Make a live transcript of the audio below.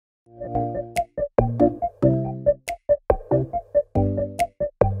A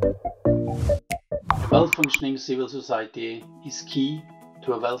well-functioning civil society is key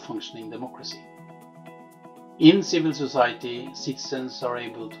to a well-functioning democracy. In civil society, citizens are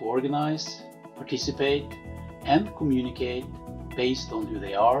able to organize, participate, and communicate based on who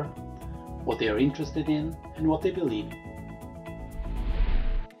they are, what they are interested in, and what they believe in.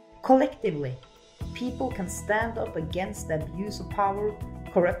 Collectively, people can stand up against the abuse of power,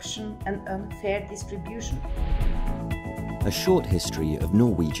 corruption, and unfair distribution. A short history of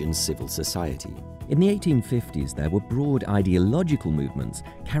Norwegian civil society. In the 1850s, there were broad ideological movements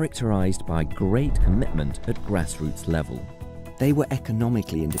characterized by great commitment at grassroots level. They were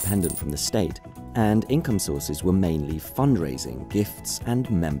economically independent from the state, and income sources were mainly fundraising, gifts,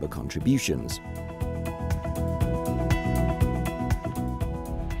 and member contributions.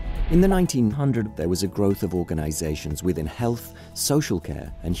 In the 1900s, there was a growth of organizations within health, social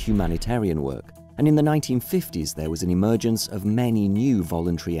care, and humanitarian work. And in the 1950s, there was an emergence of many new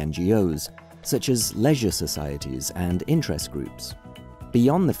voluntary NGOs, such as leisure societies and interest groups.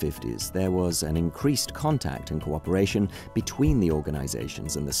 Beyond the 50s, there was an increased contact and cooperation between the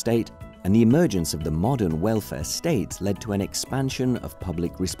organizations and the state, and the emergence of the modern welfare state led to an expansion of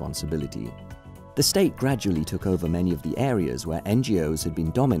public responsibility. The state gradually took over many of the areas where NGOs had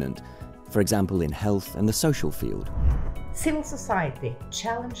been dominant, for example in health and the social field. Civil society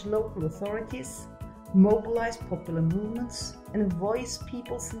challenged local authorities, mobilize popular movements, and voice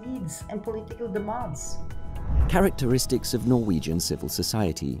people's needs and political demands. Characteristics of Norwegian civil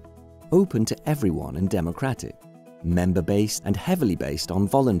society: open to everyone and democratic, member-based and heavily based on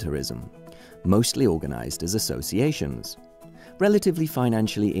voluntarism, mostly organized as associations, relatively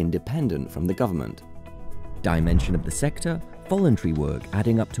financially independent from the government. Dimension of the sector: voluntary work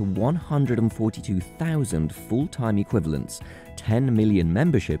adding up to 142,000 full-time equivalents, 10 million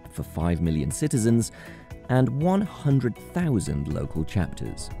membership for 5 million citizens, and 100,000 local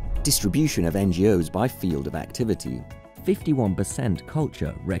chapters. Distribution of NGOs by field of activity: 51%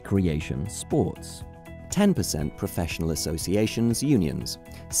 culture, recreation, sports. 10% professional associations, unions,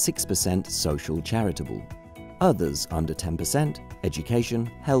 6% social charitable. Others under 10%, education,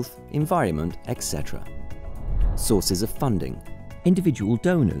 health, environment, etc. Sources of funding: individual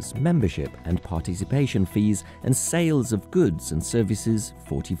donors, membership and participation fees, and sales of goods and services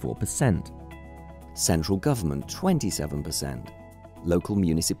 44%. Central government 27%. Local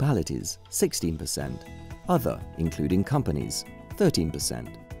municipalities 16%. Other, including companies, 13%.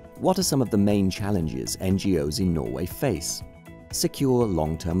 What are some of the main challenges NGOs in Norway face? Secure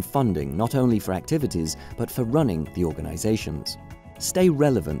long-term funding, not only for activities, but for running the organizations. Stay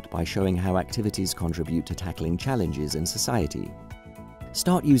relevant by showing how activities contribute to tackling challenges in society.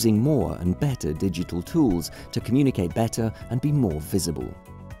 Start using more and better digital tools to communicate better and be more visible.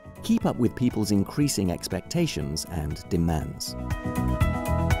 Keep up with people's increasing expectations and demands.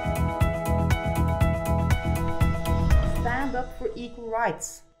 Stand up for equal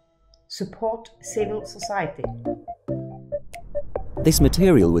rights. Support civil society. This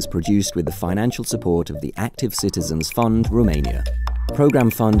material was produced with the financial support of the Active Citizens Fund Romania,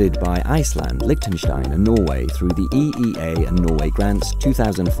 program funded by Iceland, Liechtenstein and Norway through the EEA and Norway Grants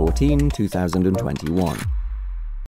 2014-2021.